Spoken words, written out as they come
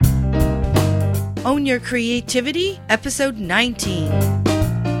Own Your Creativity, episode 19.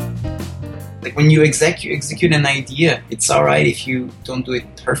 Like when you execute an idea, it's all right if you don't do it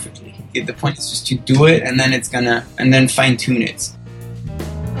perfectly. The point is just to do it, and then fine tune it.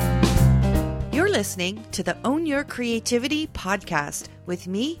 You're listening to the Own Your Creativity podcast with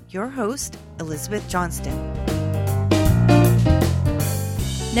me, your host, Elizabeth Johnston.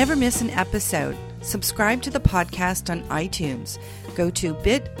 Never miss an episode. Subscribe to the podcast on iTunes. Go to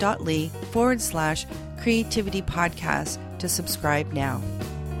bit.ly/creativity podcast to subscribe now.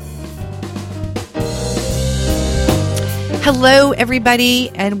 Hello, everybody,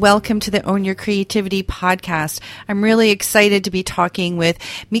 and welcome to the Own Your Creativity podcast. I'm really excited to be talking with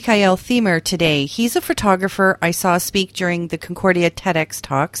Michael Thiemer today. He's a photographer I saw speak during the Concordia TEDx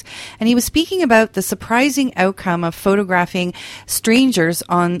talks, and he was speaking about the surprising outcome of photographing strangers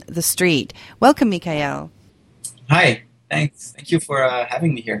on the street. Welcome, Michael. Hi, thanks. Thank you for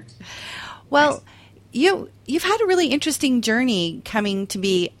having me here. Well, You've had a really interesting journey coming to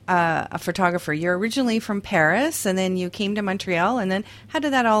be a photographer. You're originally from Paris, and then you came to Montreal, and then how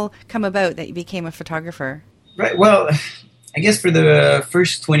did that all come about that you became a photographer? Right. Well, I guess for the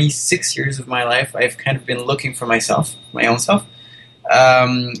first 26 years of my life, I've kind of been looking for myself, my own self.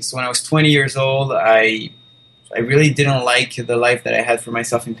 So when I was 20 years old, I really didn't like the life that I had for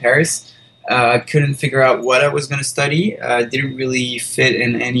myself in Paris. I couldn't figure out what I was going to study. Didn't really fit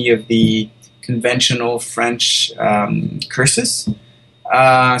in any of the conventional French courses. So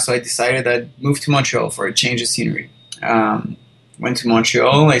I decided I'd move to Montreal for a change of scenery. Went to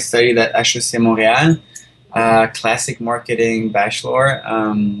Montreal. I studied at HEC Montréal, classic marketing bachelor.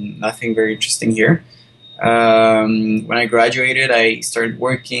 Nothing very interesting here. When I graduated, I started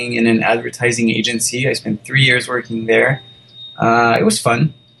working in an advertising agency. I spent 3 years working there. It was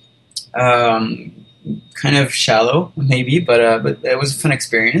fun. Kind of shallow, maybe, but it was a fun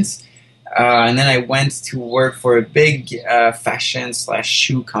experience. And then I went to work for a big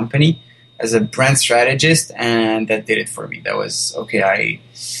fashion/shoe company as a brand strategist, and that did it for me. That was okay.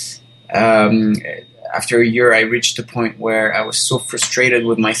 After a year, I reached a point where I was so frustrated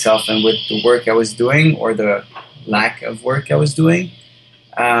with myself and with the work I was doing, or the lack of work I was doing,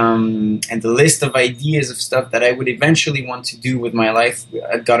 and the list of ideas of stuff that I would eventually want to do with my life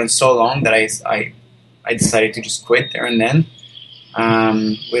had gotten so long that I decided to just quit there and then.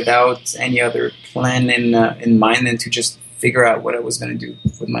 Without any other plan in mind than to just figure out what I was going to do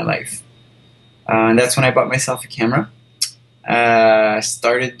with my life. And that's when I bought myself a camera.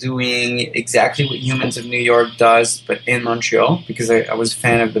 Started doing exactly what Humans of New York does, but in Montreal, because I was a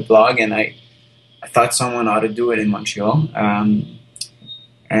fan of the blog, and I thought someone ought to do it in Montreal. And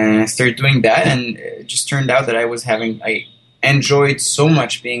I started doing that, and it just turned out that I enjoyed so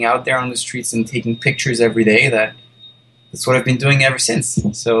much being out there on the streets and taking pictures every day that that's what I've been doing ever since.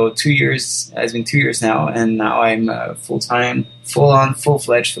 So 2 years, it's been 2 years now, and now I'm a full-time,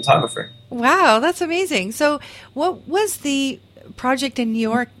 full-fledged photographer. Wow, that's amazing. So what was the project in New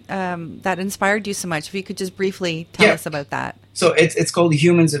York that inspired you so much? If you could just briefly tell us about that. So it's called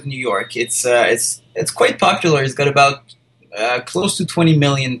Humans of New York. It's quite popular. It's got about close to 20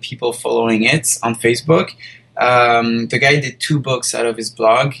 million people following it on Facebook. The guy did 2 books out of his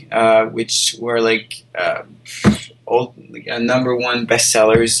blog, which were like number one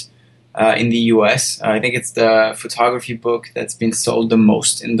bestsellers in the US. I think it's the photography book that's been sold the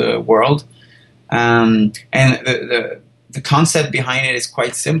most in the world. And the concept behind it is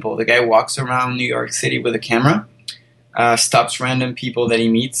quite simple. The guy walks around New York City with a camera, stops random people that he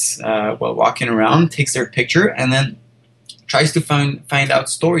meets while walking around, takes their picture, and then tries to find out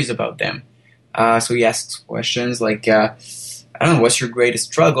stories about them. So he asks questions like, I don't know, what's your greatest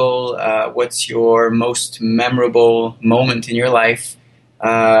struggle? What's your most memorable moment in your life?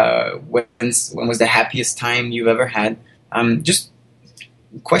 When was the happiest time you've ever had? Just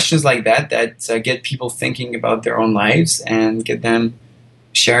questions like that get people thinking about their own lives and get them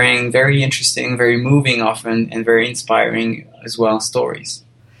sharing very interesting, very moving often, and very inspiring as well stories.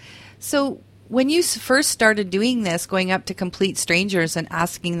 So when you first started doing this, going up to complete strangers and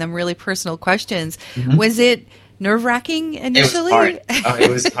asking them really personal questions, was it nerve-wracking initially? It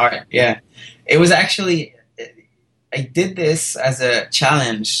was hard. Yeah. It was actually, I did this as a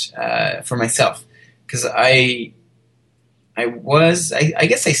challenge for myself, because I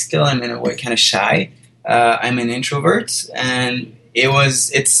guess I still am in a way kind of shy. I'm an introvert, and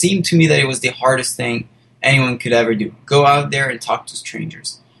it seemed to me that it was the hardest thing anyone could ever do. Go out there and talk to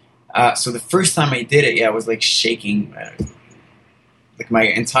strangers. So the first time I did it, I was like shaking. Like my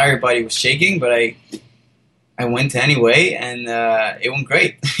entire body was shaking, but I went anyway, and it went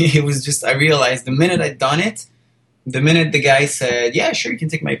great. It was just, I realized the minute I'd done it, the minute the guy said, "Yeah, sure, you can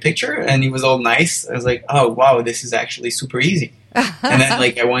take my picture," and he was all nice, I was like, "Oh wow, this is actually super easy." And then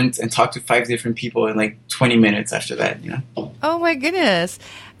like I went and talked to 5 different people in like 20 minutes after that. Oh my goodness!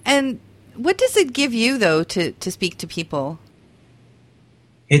 And what does it give you though to speak to people?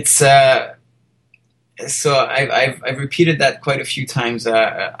 It's so I've repeated that quite a few times.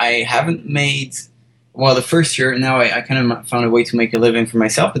 I haven't made, well, the first year. Now I kind of found a way to make a living for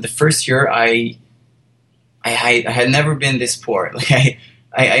myself. But the first year, I had never been this poor. Like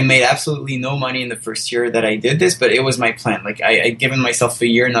I made absolutely no money in the first year that I did this, but it was my plan. Like I'd given myself a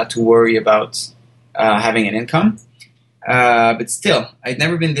year not to worry about having an income. But still, I'd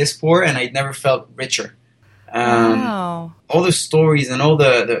never been this poor, and I'd never felt richer. Wow. All the stories and all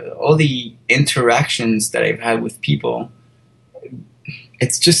the interactions that I've had with people,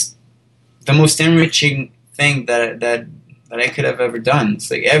 it's just the most enriching thing that I could have ever done.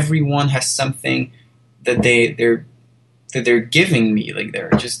 It's like everyone has something that they're giving me. Like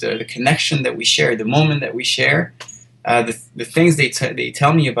they're just the connection that we share, the moment that we share, the things they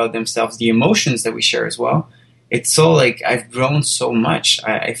tell me about themselves, the emotions that we share as well. It's so like I've grown so much.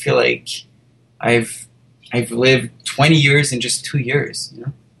 I feel like I've lived 20 years in just 2 years.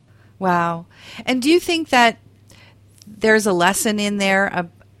 Wow. And do you think that there's a lesson in there,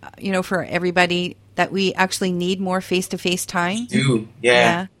 for everybody, that we actually need more face-to-face time? We do,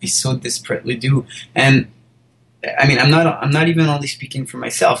 yeah. We so desperately do. And I mean, I'm not even only speaking for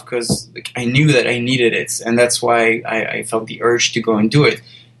myself, because like, I knew that I needed it, and that's why I felt the urge to go and do it.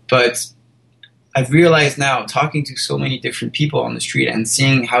 But I've realized now, talking to so many different people on the street and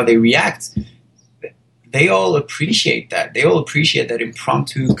seeing how they react, they all appreciate that. They all appreciate that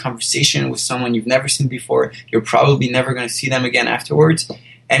impromptu conversation with someone you've never seen before. You're probably never going to see them again afterwards.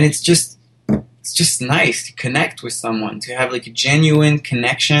 And it's just nice to connect with someone, to have like a genuine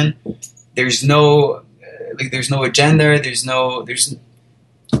connection. There's no agenda.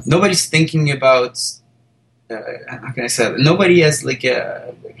 Nobody's thinking about, how can I say that? Nobody has like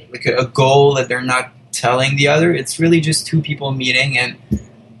a goal that they're not telling the other. It's really just two people meeting, and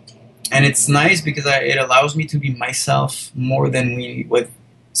it's nice because it allows me to be myself more than with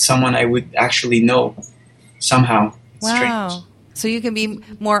someone I would actually know somehow. It's wow. Strange. So you can be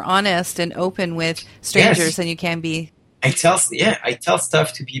more honest and open with strangers than you can be. I tell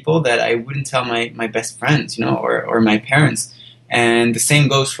stuff to people that I wouldn't tell my best friends, or my parents. And the same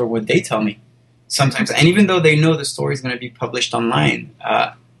goes for what they tell me sometimes. And even though they know the story is going to be published online,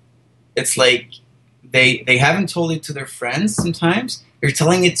 it's like they haven't told it to their friends sometimes. They're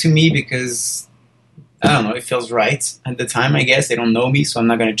telling it to me because, I don't know, it feels right at the time, I guess. They don't know me, so I'm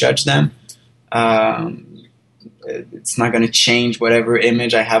not going to judge them. It's not going to change whatever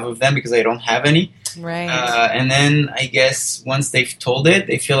image I have of them because I don't have any. Right. And then I guess once they've told it,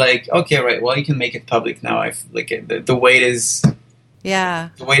 they feel like, okay, right, well, you can make it public now. I've like the weight is... Yeah.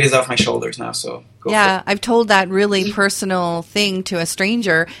 The weight is off my shoulders now, so go for it. I've told that really personal thing to a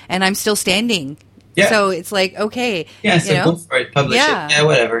stranger, and I'm still standing. Yeah. So it's like, okay. Yeah, so go for it, publish it. Yeah,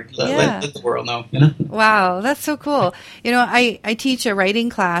 whatever. Let the world know, Wow, that's so cool. I teach a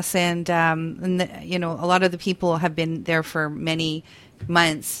writing class, and a lot of the people have been there for many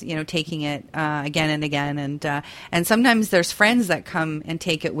months, taking it again and again. And sometimes there's friends that come and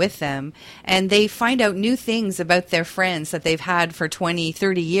take it with them, and they find out new things about their friends that they've had for 20,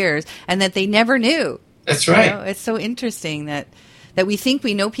 30 years and that they never knew. That's right. It's so interesting that we think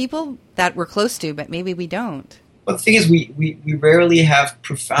we know people that we're close to, but maybe we don't. Well, the thing is, we rarely have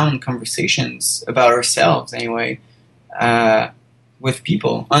profound conversations about ourselves anyway with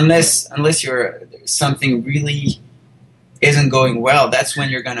people, unless you're something really isn't going well. That's when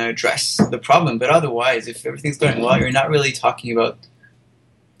you're going to address the problem. But otherwise, if everything's going well, you're not really talking about,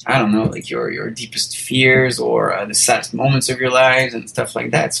 I don't know, like your deepest fears or the saddest moments of your lives and stuff like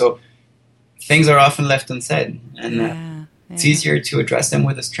that. So things are often left unsaid, and it's easier to address them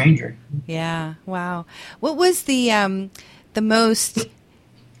with a stranger. Yeah. Wow. What was the most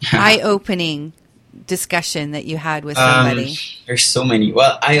eye-opening discussion that you had with somebody? There's so many.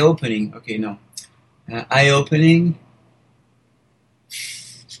 Well, eye-opening. Okay, no. Eye-opening.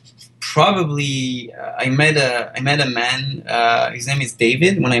 Probably, I met a man. His name is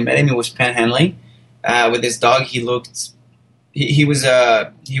David. When I met him, he was panhandling with his dog. He looked. He was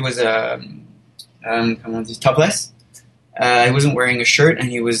topless. He wasn't wearing a shirt, and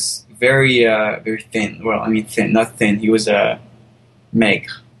he was very thin. Well, I mean thin, not thin. He was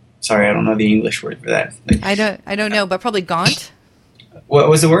maigre. Sorry, I don't know the English word for that. Like, I don't know, but probably gaunt. What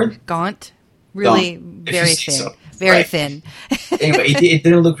was the word? Gaunt. Really, gaunt. Very thin. So. Very thin. Anyway, it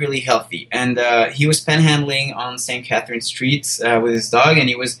didn't look really healthy, and he was panhandling on St. Catherine Street with his dog, and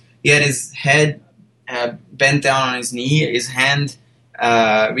he had his head bent down on his knee, his hand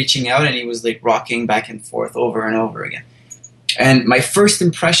reaching out, and he was like rocking back and forth over and over again. And my first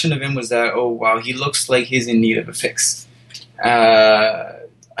impression of him was that, oh wow, he looks like he's in need of a fix.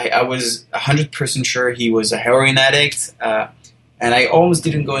 I was 100% sure he was a heroin addict, and I almost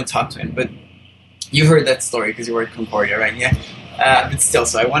didn't go and talk to him. But you heard that story because you were at Concordia, right? Yeah. But still,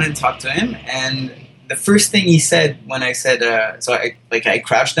 so I went and talked to him, and the first thing he said when I said, so I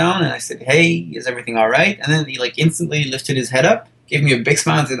crouched down and I said, "Hey, is everything all right?" And then he like instantly lifted his head up, gave me a big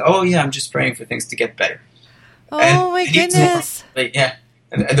smile, and said, "Oh yeah, I'm just praying for things to get better." Oh my goodness! Like yeah,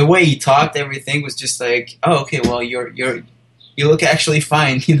 and the way he talked, everything was just like, "Oh okay, well you look actually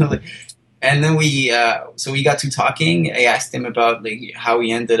fine," you know. Like, and then we got to talking. I asked him about like how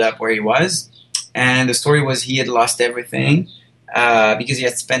he ended up where he was, and the story was he had lost everything because he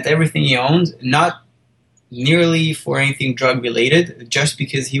had spent everything he owned, not nearly for anything drug related, just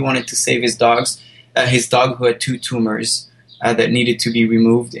because he wanted to save his dogs. His dog who had 2 tumors that needed to be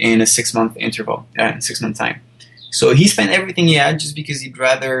removed in a 6-month interval, 6-month time. So he spent everything he had just because he'd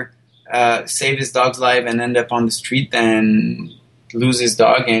rather save his dog's life and end up on the street than lose his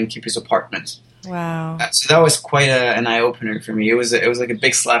dog and keep his apartment. Wow! So that was quite an eye opener for me. It was like a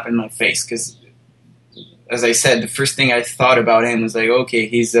big slap in my face because, as I said, the first thing I thought about him was like, okay,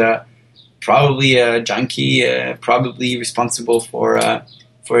 he's probably a junkie, probably responsible for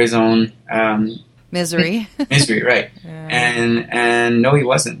his own misery. Misery, right? Yeah. And no, he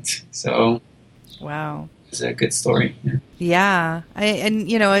wasn't. So wow. It's a good story. Yeah. And,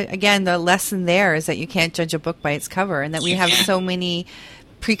 you know, again, the lesson there is that you can't judge a book by its cover and that we have so many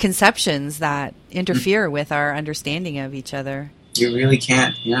preconceptions that interfere with our understanding of each other. You really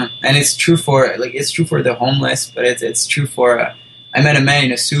can't, yeah. And it's true for the homeless, but it's true for, I met a man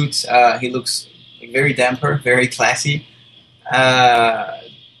in a suit. He looks like very dapper, very classy. And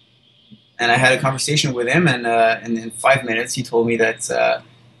I had a conversation with him, and in 5 minutes he told me that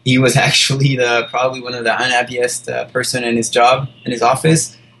he was actually probably one of the unhappiest person in his job, in his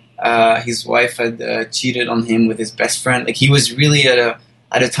office. His wife had cheated on him with his best friend. Like he was really at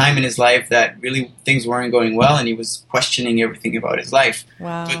a time in his life that really things weren't going well, and he was questioning everything about his life.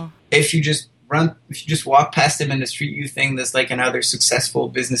 Wow! But if you just walk past him in the street, you think there's like another successful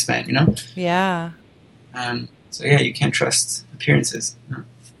businessman, you know? Yeah. So yeah, you can't trust appearances. No.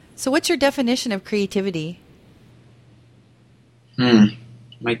 So what's your definition of creativity?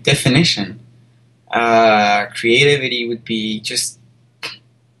 My definition, creativity would be just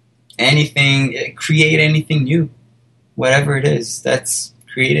create anything new, whatever it is. That's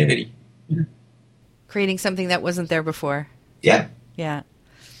creativity. Yeah. Creating something that wasn't there before. Yeah. Yeah.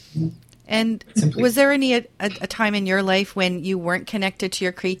 And simply. Was there a time in your life when you weren't connected to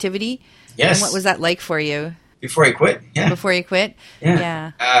your creativity? Yes. And what was that like for you? Before I quit, yeah. Before you quit?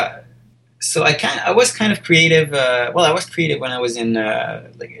 Yeah. So I was kind of creative. I was creative when I was in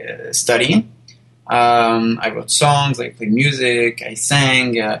studying. I wrote songs, I played music, I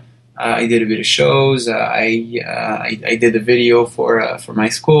sang, I did a bit of shows. I did a video for my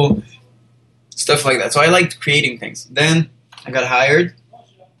school, stuff like that. So I liked creating things. Then I got hired,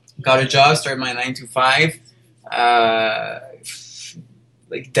 got a job, started my 9 to 5.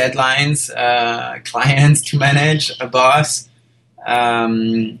 Like deadlines, clients to manage, a boss.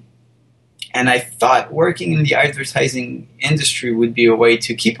 And I thought working in the advertising industry would be a way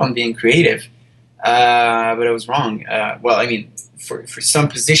to keep on being creative. But I was wrong. For some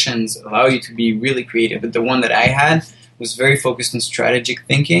positions allow you to be really creative, but the one that I had was very focused on strategic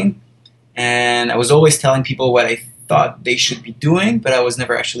thinking. And I was always telling people what I thought they should be doing, but I was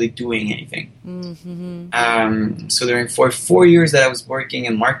never actually doing anything. Mm-hmm. So during 4 years that I was working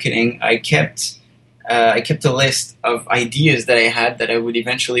in marketing, I kept a list of ideas that I had that I would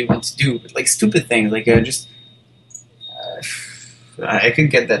eventually want to do, but like stupid things, like I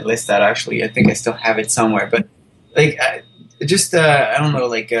could get that list out actually. I think I still have it somewhere, but like I don't know,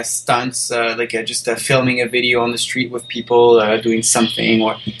 like stunts, just filming a video on the street with people doing something,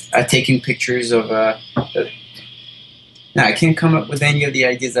 or taking pictures of. No, I can't come up with any of the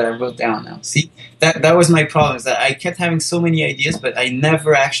ideas that I wrote down now. See, that was my problem, is that I kept having so many ideas, but I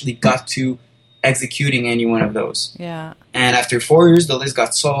never actually got to executing any one of those. Yeah. And after 4 years, the list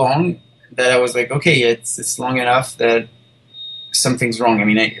got so long that I was like, okay, it's long enough that something's wrong. I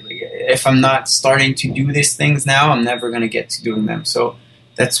mean, if I'm not starting to do these things now, I'm never going to get to doing them. So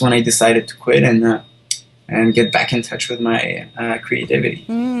that's when I decided to quit and get back in touch with my creativity.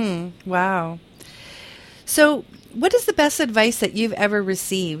 Wow. So what is the best advice that you've ever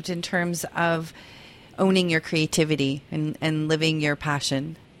received in terms of owning your creativity and living your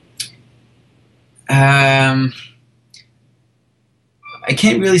passion? I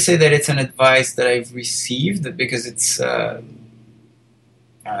can't really say that it's an advice that I've received because I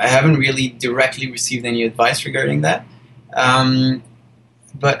haven't really directly received any advice regarding that.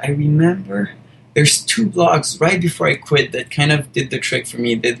 But I remember there's two blogs right before I quit that kind of did the trick for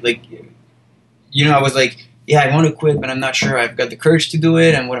me. I was like, yeah, I want to quit, but I'm not sure I've got the courage to do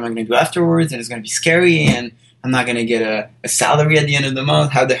it, and what am I going to do afterwards, and it's going to be scary, and I'm not going to get a salary at the end of the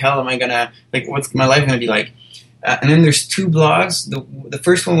month. How the hell am I going to, what's my life going to be like? And then there's two blogs. The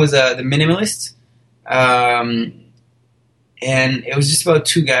first one was The Minimalist, and it was just about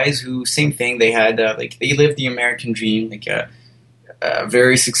two guys who, same thing, they had, they lived the American dream, a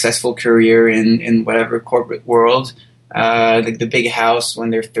very successful career in whatever corporate world, the big house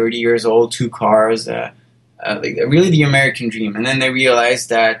when they're 30 years old, two cars, really the American dream. And then they realized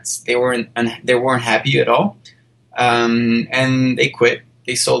that they weren't happy at all, and they quit.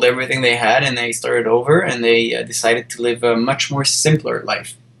 They sold everything they had and they started over, and they decided to live a much more simpler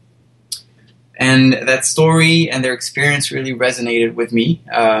life. And that story and their experience really resonated with me,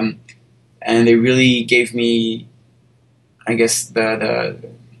 and they really gave me, I guess, the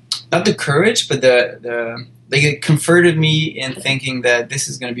not the courage, but they comforted me in thinking that this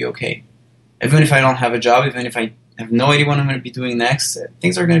is going to be okay. Even if I don't have a job, even if I have no idea what I'm going to be doing next,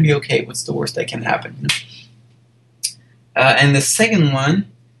 things are going to be okay. What's the worst that can happen? And the second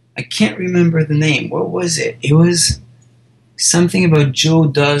one, I can't remember the name. What was it? It was something about Joe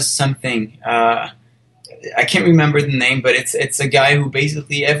Does Something. I can't remember the name, but it's a guy who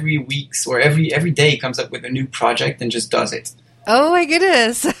basically every week or every day comes up with a new project and just does it. Oh my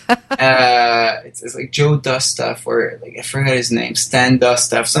goodness! It's like Joe Does Stuff, or I forgot his name. Stan Does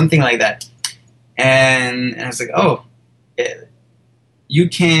Stuff, something like that. And I was like, oh, you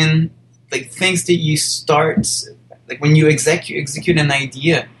can, things that you start, when you execute an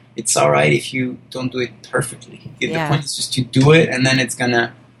idea, it's all right if you don't do it perfectly. The point is just to do it, and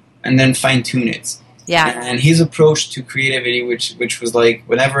then fine tune it. Yeah. And his approach to creativity, which was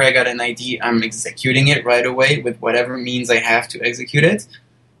whenever I got an idea, I'm executing it right away with whatever means I have to execute it.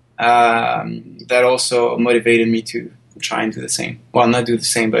 That also motivated me to try and do the same. Well, not do the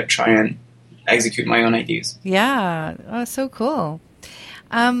same, but try and execute my own ideas. Yeah. Oh, so cool.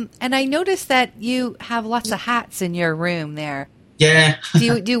 And I noticed that you have lots of hats in your room there. Yeah.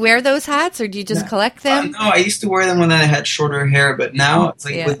 do you wear those hats, or do you just collect them? No, I used to wear them when I had shorter hair, but now it's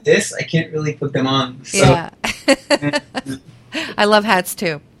with this, I can't really put them on. So. Yeah. I love hats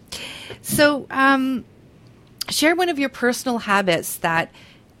too. So, share one of your personal habits that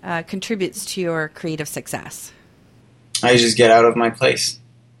contributes to your creative success. I just get out of my place.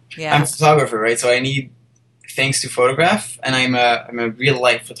 Yeah. I'm a photographer, right? So I need things to photograph, and I'm a real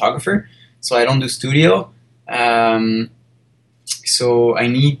life photographer, so I don't do studio. So I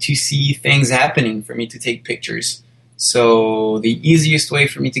need to see things happening for me to take pictures. So the easiest way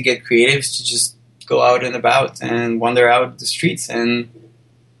for me to get creative is to just go out and about and wander out the streets and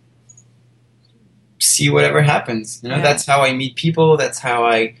see whatever happens. That's how I meet people. That's how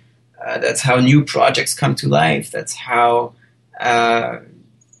that's how new projects come to life. That's how,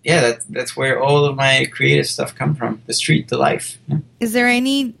 that's where all of my creative stuff come from. The street, the life. Yeah. Is there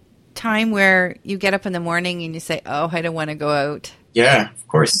any time where you get up in the morning and you say, oh, I don't want to go out? Yeah, of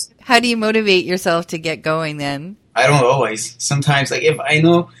course. How do you motivate yourself to get going then? I don't always. Sometimes, if I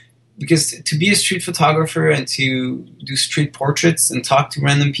know, because to be a street photographer and to do street portraits and talk to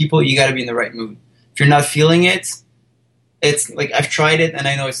random people, you got to be in the right mood. If you're not feeling it, it's I've tried it and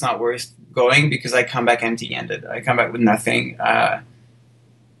I know it's not worth going because I come back empty-handed. I come back with nothing.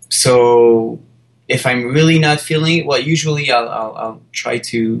 So if I'm really not feeling it, well, usually I'll try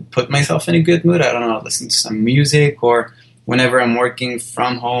to put myself in a good mood. I don't know, I'll listen to some music, or whenever I'm working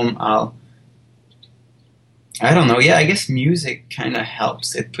from home, I don't know. Yeah, I guess music kind of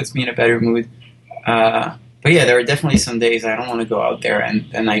helps. It puts me in a better mood. But yeah, there are definitely some days I don't want to go out there,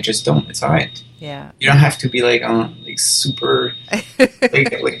 and I just don't. It's all right. Yeah. You don't have to be super,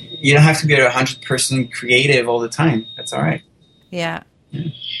 you don't have to be 100% creative all the time. That's all right. Yeah.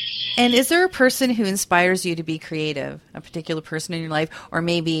 And is there a person who inspires you to be creative? A particular person in your life, or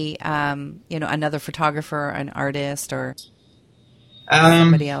maybe another photographer, an artist, or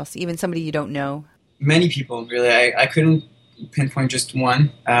somebody else, even somebody you don't know? Many people, really. I couldn't pinpoint just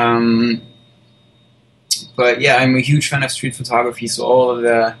one. But yeah, I'm a huge fan of street photography, so all of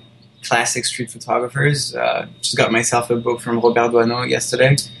the classic street photographers. Just got myself a book from Robert Doisneau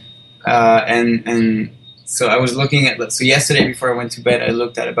yesterday, and so I was looking at. So yesterday, before I went to bed, I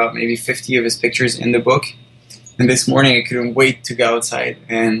looked at about maybe 50 of his pictures in the book, and this morning I couldn't wait to go outside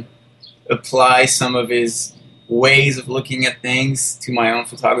and apply some of his ways of looking at things to my own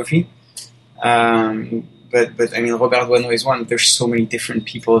photography. but I mean, Robert Doisneau is one. There's so many different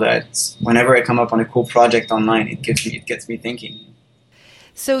people that whenever I come up on a cool project online, it gets me thinking.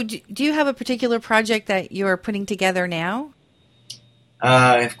 So do you have a particular project that you're putting together now?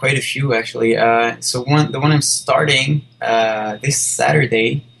 I have quite a few, actually. So the one I'm starting this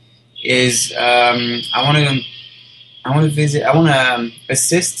Saturday is I want to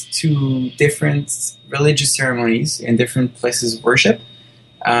assist to different religious ceremonies in different places of worship,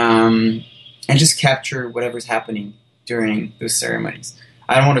 and just capture whatever's happening during those ceremonies.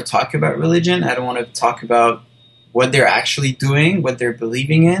 I don't want to talk about religion. I don't want to talk about what they're actually doing, what they're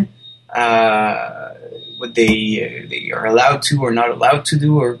believing in, what they are allowed to or not allowed to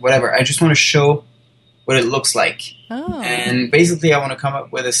do, or whatever. I just want to show what it looks like. Oh. And basically, I want to come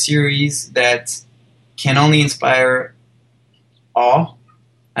up with a series that can only inspire awe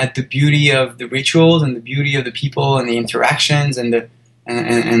at the beauty of the rituals and the beauty of the people and the interactions and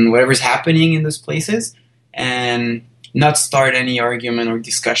and whatever's happening in those places, and not start any argument or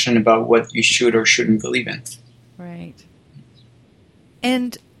discussion about what you should or shouldn't believe in. Right.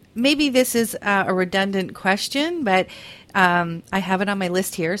 And maybe this is a redundant question, but I have it on my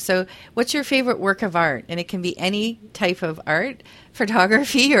list here. So what's your favorite work of art? And it can be any type of art,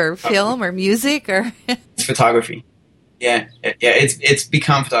 photography or film or music or... It's photography. Yeah, it's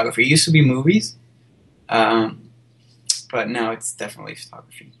become photography. It used to be movies, but now it's definitely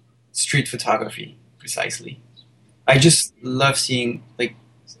photography. Street photography, precisely. I just love seeing like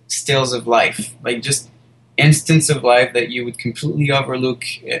stills of life, like just instance of life that you would completely overlook,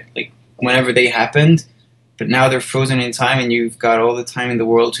 like whenever they happened, but now they're frozen in time, and you've got all the time in the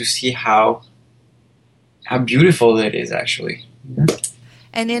world to see how beautiful that is, actually. Yeah.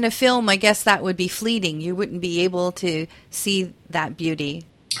 And in a film, I guess that would be fleeting. You wouldn't be able to see that beauty.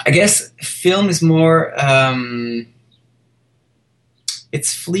 I guess film is more,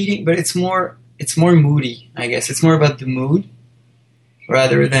 it's fleeting, but it's more moody, I guess. It's more about the mood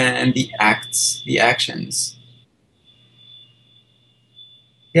rather than the actions.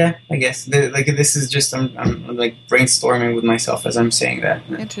 Yeah, I guess. This is just, I'm like brainstorming with myself as I'm saying that.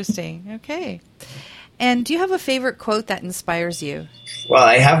 Interesting. Okay. And do you have a favorite quote that inspires you? Well,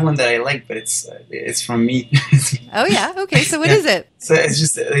 I have one that I like, but it's from me. Oh yeah, okay. So what is it? So it's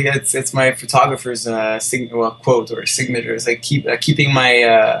just it's my photographer's quote or signature. It's like keeping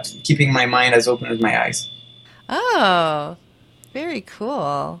my mind as open as my eyes. Oh, very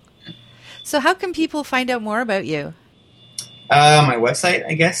cool. So how can people find out more about you? My website,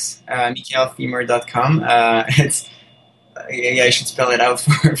 I guess, mikaelthemer.com. It's I should spell it out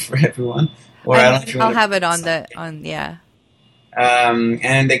for everyone. Or I'll have it on yeah.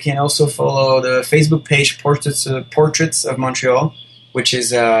 And they can also follow the Facebook page Portraits of Montreal, which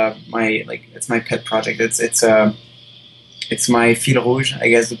is it's my pet project. It's my fil rouge, I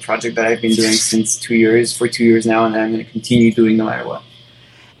guess, the project that I've been doing for 2 years now, and I'm going to continue doing no matter what.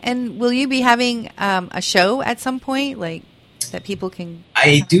 And will you be having a show at some point, like that people can?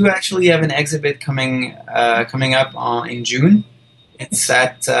 I do actually have an exhibit coming up in June. It's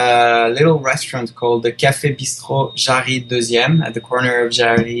at a little restaurant called the Café Bistrot Jarry Deuxième at the corner of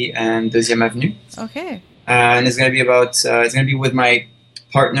Jarry and Deuxième Avenue. Okay. And it's going to be with my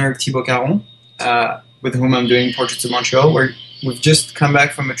partner Thibaut Caron, with whom I'm doing Portraits of Montreal. We've just come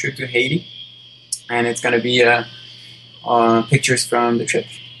back from a trip to Haiti, and it's going to be pictures from the trip.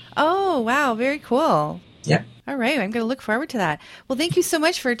 Oh, wow. Very cool. Yeah. All right. I'm going to look forward to that. Well, thank you so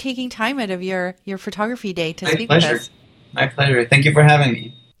much for taking time out of your photography day to speak with us. My pleasure. Thank you for having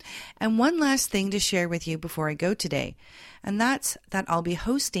me. And one last thing to share with you before I go today, and that's that I'll be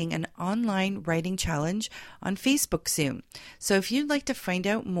hosting an online writing challenge on Facebook soon. So if you'd like to find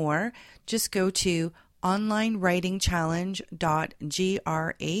out more, just go to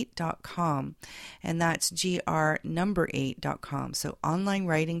onlinewritingchallenge.gr8.com, and that's gr8.com. So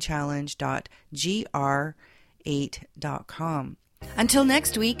onlinewritingchallenge.gr8.com. Until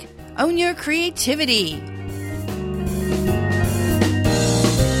next week, own your creativity.